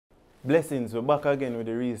Blessings, we're back again with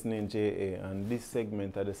the Reasoning JA and this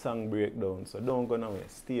segment of the song breakdown. So don't go nowhere,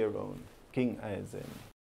 stay around. Kxng Izem.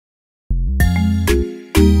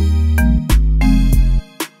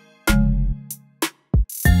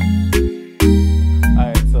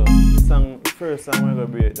 Alright, so the first song we're gonna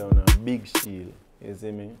break down is Big Shield. You see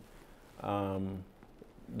me?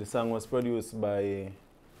 The song was produced by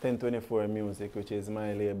 1024 Music, which is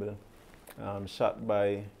my label. Shot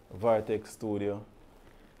by Vortex Studio.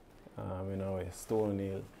 Stone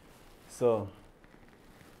Hill. So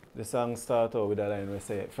the song starts out with a line we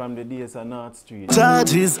say, from the days of North Street.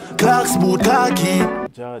 Charges, Clark's boot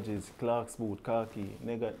khaki. Charges, Clark's boot khaki.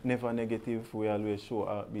 Never negative, we always show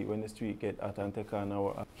heartbeat when the street get hot and take on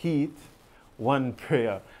our heat. One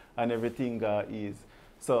prayer and everything got ease.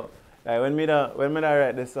 So when me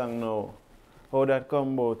write the song now, how that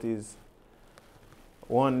come about is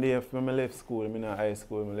one day when I left school, I'm in high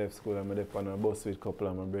school, I left school and I left on a bus with a couple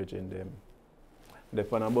of my brethren them.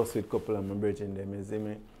 You see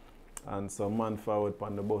me? And some man forward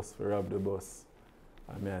on the bus to rob the bus.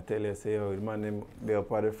 And I tell you, say, oh, the man them they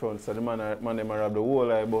up at the front. So the man them rob the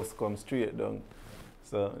whole of the bus come straight down.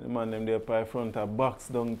 So the man them they up at the front and box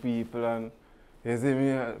down people and you see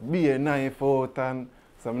me be a knife out and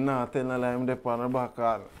some not telling them they on the back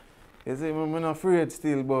and you see me, I'm not afraid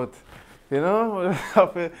still, but you know,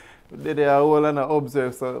 they are all and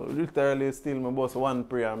observe, so literally still my boss one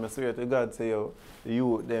prayer. I swear to God, say, yo, the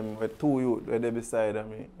youth, them, two youth, where they beside of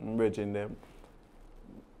me, I'm bridging them.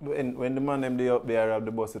 When the man them they up there of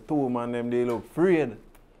the bus, the two man them they look afraid.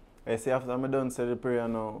 I say after I'm done say the prayer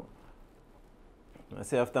now.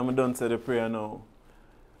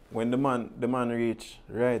 When the man reach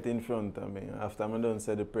right in front of me, after I'm done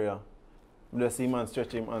say the prayer, I just see man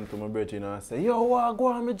stretch him hand to my bridging and I say, yo, what go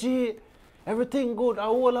on, my G? Everything good, I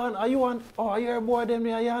hold on, are you want, oh, your boy them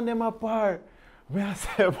there, you and them apart. Me I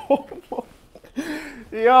say,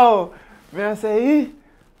 yo, me I say,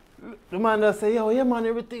 the man just say, yo, yeah man,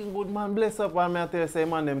 everything good, man, bless up. And me I tell you, say,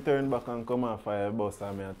 man, them turn back and come off fire bus.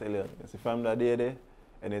 And me I tell you, see, from that day there,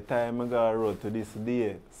 anytime I go road to this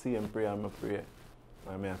day, same prayer, I pray.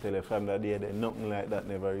 And me I tell you, from that day there, nothing like that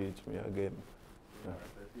never reached me again. Yeah.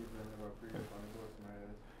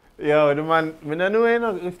 Yo, the man, I don't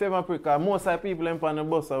know if they are because most of the people on the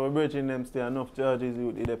bus are bridging them still enough charges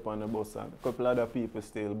you did on the bus and a couple other people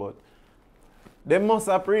still, but they must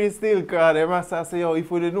have pray still because they must have say, yo,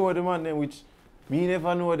 if we don't know the man them, which me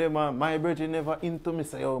never know them, my bridging never into me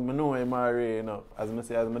say, yo, I know him already, you know. As I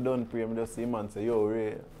say, as I done pray, I just see man say, yo,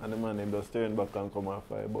 Ray, and the man them just turn back and come off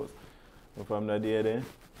the bus. But from that day then,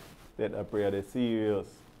 that prayer they serious.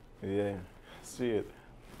 Yeah, straight.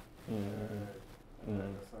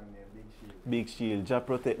 Big Shield. Jah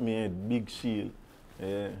protect me head. Big Shield.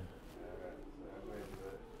 Yeah.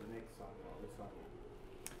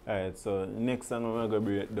 Alright, so the next song I'm gonna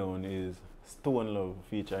break down is Stone Love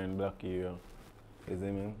featuring Black Hero. You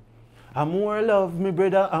see me? I'm more love, me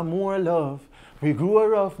brother, I'm more love. We grew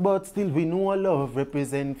rough, but still we know love.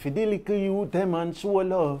 Represent fidelity, you them and show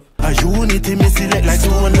love. A unity me select like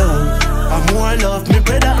Stone Love. I'm more love, me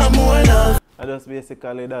brother, I'm more love. I just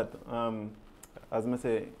basically that. As I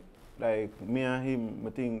say, like me and him, I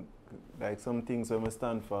think like some things when we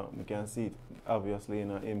stand for, we can see it obviously, you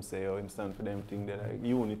know, him say or him stand for them things that like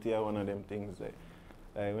unity are one of them things like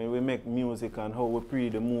when we make music and how we pre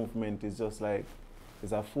the movement is just like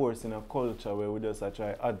it's a force in a culture where we just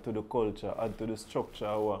try add to the culture, add to the structure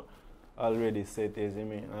our already set, as you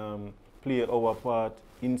mean, play our part,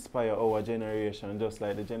 inspire our generation just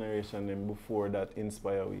like the generation them before that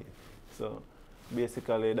inspire we. So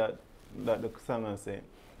basically that the song I say.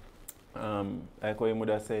 Like what you would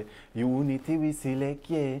have said, unity we select,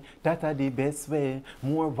 yeah, that are the best way.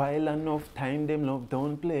 More while enough time them love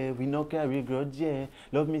don't play. We no carry grudge, yeah.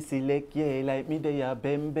 Love me select, yeah, like me they are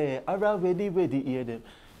bembe. Already hear them.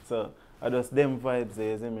 So I just them vibes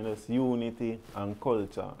there, I mean just unity and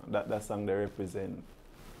culture. That song they represent.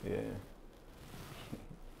 Yeah.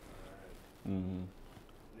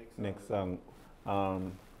 Next song.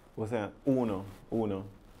 What's that? Uno,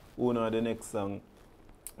 the next song.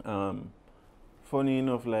 Funny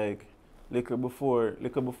enough, like little before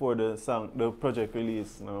the project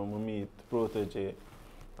release, now I meet Protege,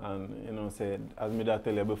 and you know said as me that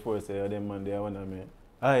tell you before, say them man they wanna me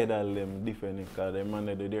idol them different because them man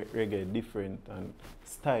they reggae different and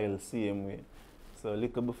style same way. So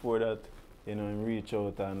little before that, you know, him reach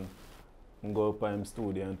out and go up in him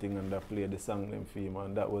studio and thing and that play the song them for him,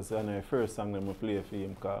 and that was one of the first song them I play for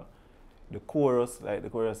him because the chorus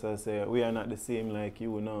I say, we are not the same like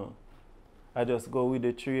you know. I just go with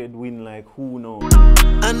the trade win like who know.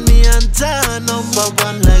 And me and Jah number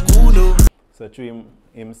one like who know. So through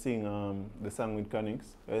him sing the song with Kxng,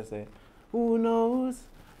 where he say, who knows,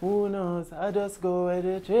 I just go where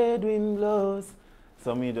the trade wind blows.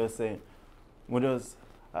 So me just say,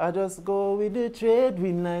 I just go with the trade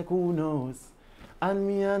wind like who knows. And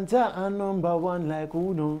me and Jah are number one like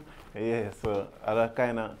who know. Yeah, so that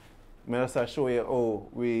kind of, me just show you how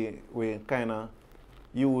we kind of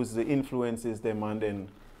use the influences them and then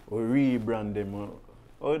we rebrand them.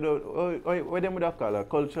 What them would have called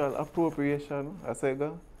cultural appropriation, I say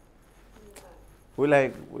go.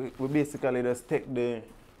 We basically just take we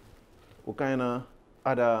kind of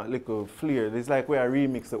add a little flair. It's like we are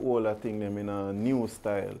remix the whole thing them in a new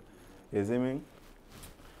style. You see me?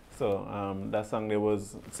 So that song there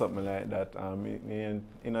was something like that.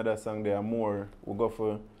 In other song there are more. We go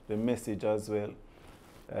for the message as well.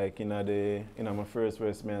 Like in my first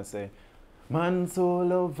verse, I say, man so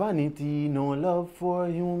love vanity, no love for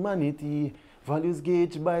humanity. Values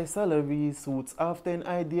gauged by salary, suits often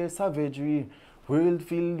idea savagery. World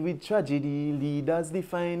filled with tragedy, leaders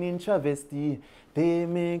defining travesty. They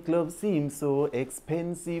make love seem so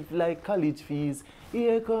expensive like college fees.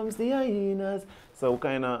 Here comes the hyenas. So we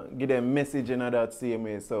kind of give them message in that same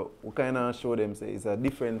way. So we kind of show them say it's a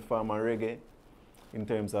different form of reggae in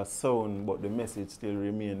terms of sound, but the message still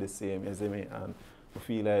remain the same, you see me? And I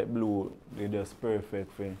feel like Blue, they're just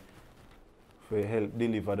perfect for help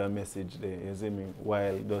deliver the message there, you see me?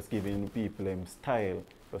 While just giving people them style,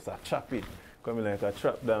 just a chop it. Coming like a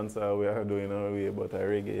trap dancer we are doing our way, but a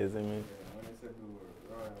reggae, you see me? Yeah, when I said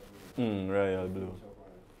Blue, Royal Blue. Royal Blue.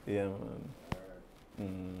 Yeah,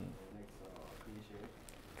 man. Next,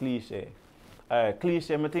 Cliche. Alright,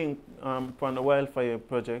 Cliche, I think from the Wildfire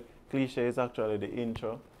project, Cliche is actually the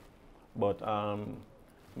intro, but I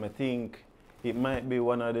think it might be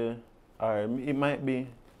one of the, or it might be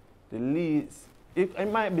the least, it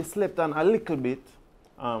might be slept on a little bit,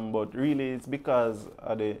 but really it's because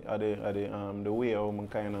of the way how I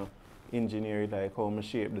kind of engineer it, like how I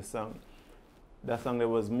shape the song. That song there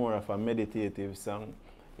was more of a meditative song.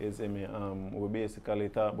 Is we basically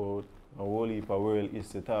talk about a whole heap of world is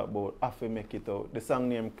to talk about have to make it out. The song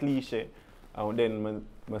named Cliche, and then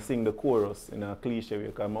I sing the chorus in a cliche way,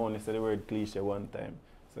 because I only say the word cliche one time.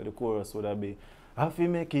 So the chorus would be, have to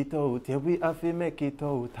make it out, yeah, we have to make it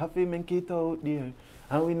out, have to make it out there,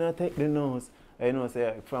 and we not take the nose. I know,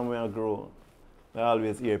 say, from where I grow, I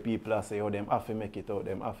always hear people say, oh, them have to make it out,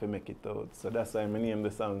 them have to make it out. So that's why I name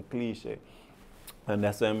the song Cliche. And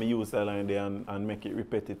that's why I use that line there and make it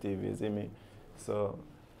repetitive, you see me? So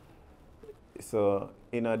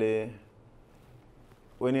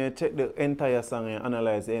when you check the entire song and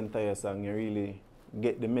analyze the entire song, you really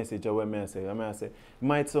get the message of what I say. I say, it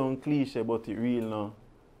might sound cliche, but it real now.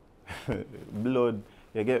 Blood,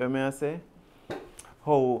 you get what I say?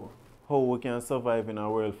 How we can survive in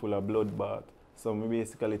a world full of bloodbath. So we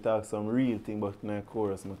basically talk some real thing, but in a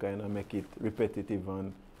chorus, I kind of make it repetitive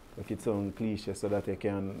and make it sound cliche so that you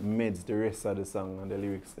can meds the rest of the song and the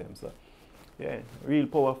lyrics them. So yeah, real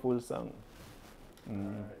powerful song.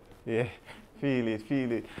 Yeah, feel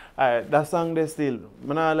it. Alright, that song there still,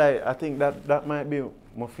 I think that might be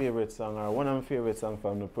my favorite song, or one of my favorite songs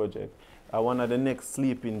from the project. One of the next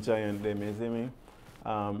Sleeping Giant them, you see me?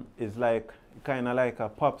 It's like kind of like a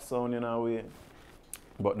pop sound in a way,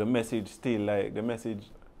 but the message still like the message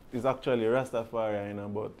is actually Rastafari, you know,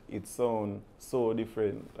 but it sounds so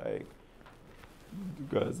different, like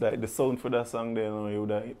because like the sound for that song there, you know, you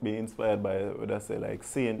would be inspired by, would I say, like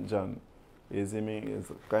Saint John, you see me?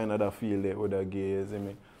 It's kind of that feel there with that gay, you see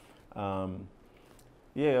me?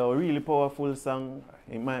 Yeah, a really powerful song.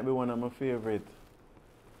 It might be one of my favorite.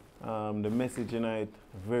 The message in it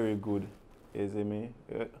very good, you see me?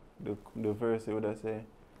 The verse, would I say?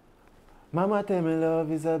 Mama tell me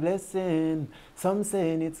love is a blessing. Some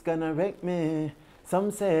saying it's gonna wreck me.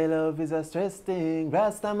 Some say love is a stress thing.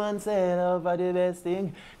 Rasta man say love are the best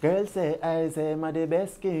thing. Girl say I say I'm the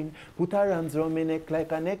best king. Put her arms around me neck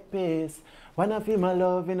like a neck piece. Wanna feel my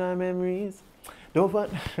love in our memories. Don't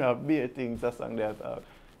want bare things, that song they talk.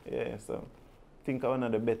 Yeah, so think of one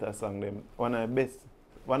of the better songs them. One of the best,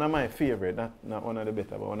 one of my favorite, not one of the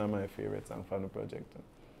better, but one of my favorite songs from the project.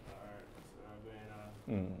 Alright,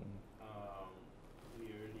 so I'm going we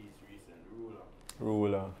released recent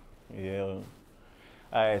Ruler, yeah.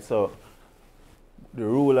 Alright, so the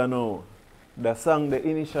Ruler now, the song they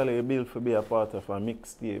initially built to be a part of a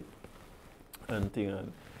mixtape and thing,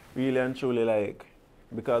 and really and truly like,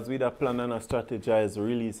 because we had planned and strategized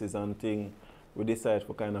releases and thing, we decided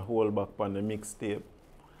to kind of hold back on the mixtape.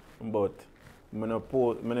 But I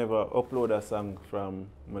never upload a song from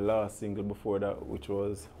my last single before that, which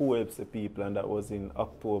was Who Helps the People, and that was in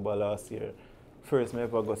October last year. first I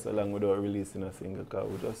ever go so long without releasing a single, because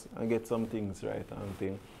we just and get some things right and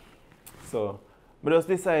thing. So, but just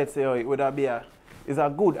decide say, oh, it would be it's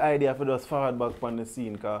a good idea for us forward back on the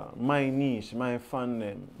scene, because my niche, my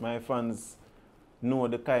fans know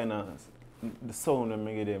the kind of the sound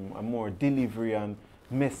I give them, a more delivery and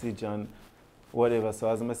message and whatever. So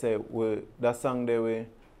as I say, that song there we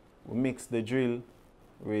mix the drill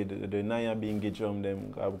with the Naya Bingi drum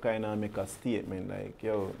them. I kind of make a statement like,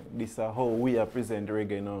 yo, this is how we are present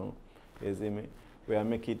reggae now. You see me? We are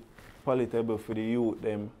make it palatable for the youth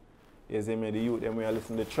them. You see me? The youth them we are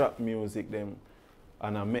listen to trap music them,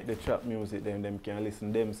 and I make the trap music them can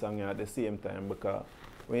listen them song at the same time, because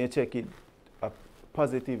when you check it, a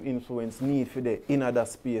positive influence need for the inner that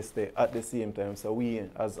space there at the same time. So we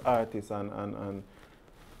as artists and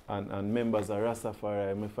members of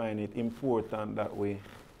Rastafari, I find it important that we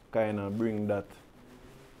kind of bring that,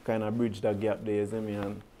 kind of bridge that gap there, you see me?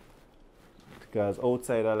 And because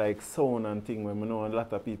outside of like sound and thing, when I know a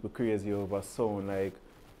lot of people crazy over sound, like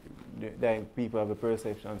people have a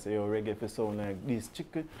perception say, oh, reggae for sound like this,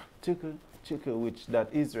 chicka, chicka, chicka, which that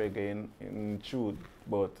is reggae in truth.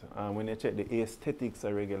 But when you check the aesthetics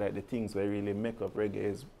of reggae, like the things that really make up reggae,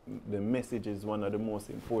 is the message is one of the most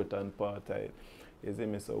important part of it. You see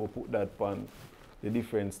me? So we put that on the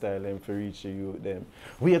different style and for each of you them.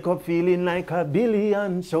 Wake up feeling like a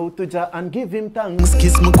billion, shout to Jah and give him thanks.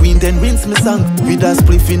 Kiss my queen, then rinse me song. With a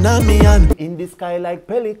spliff in a me hand. In the sky like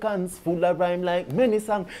pelicans, full of rhyme like many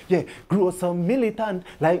songs. Yeah, grow some militant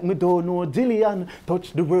like me don't know Jillian.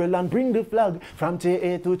 Touch the world and bring the flag from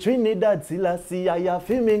JA to Trinidad. Selassie, I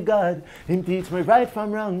feel me God. Him teach me right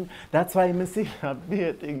from wrong. That's why me see a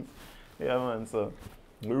big things. Yeah man, so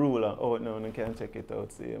the ruler out now and you can check it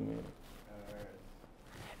out, see me.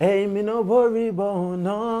 Hey, me no worry about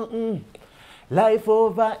nothing. Life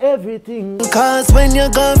over everything. Cause when you're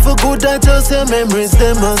gone for good, I just your memories,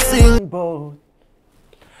 them must sing. About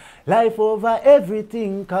life over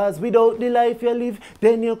everything, cause without the life you live,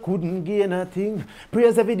 then you couldn't gain a thing.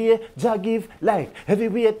 Praise every day, Jah give life.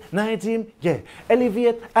 Heavyweight, night gym, yeah.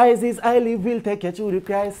 Elevate, Isis, I live, will take you through the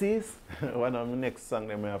crisis. One of my next song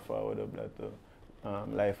that I forward up that too.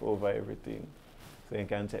 Life over everything. So you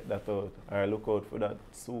can check that out, or look out for that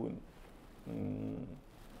soon.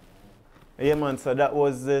 Yeah man, so that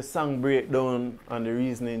was the song breakdown on the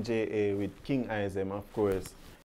Reasoning JA with Kxng Izem, of course.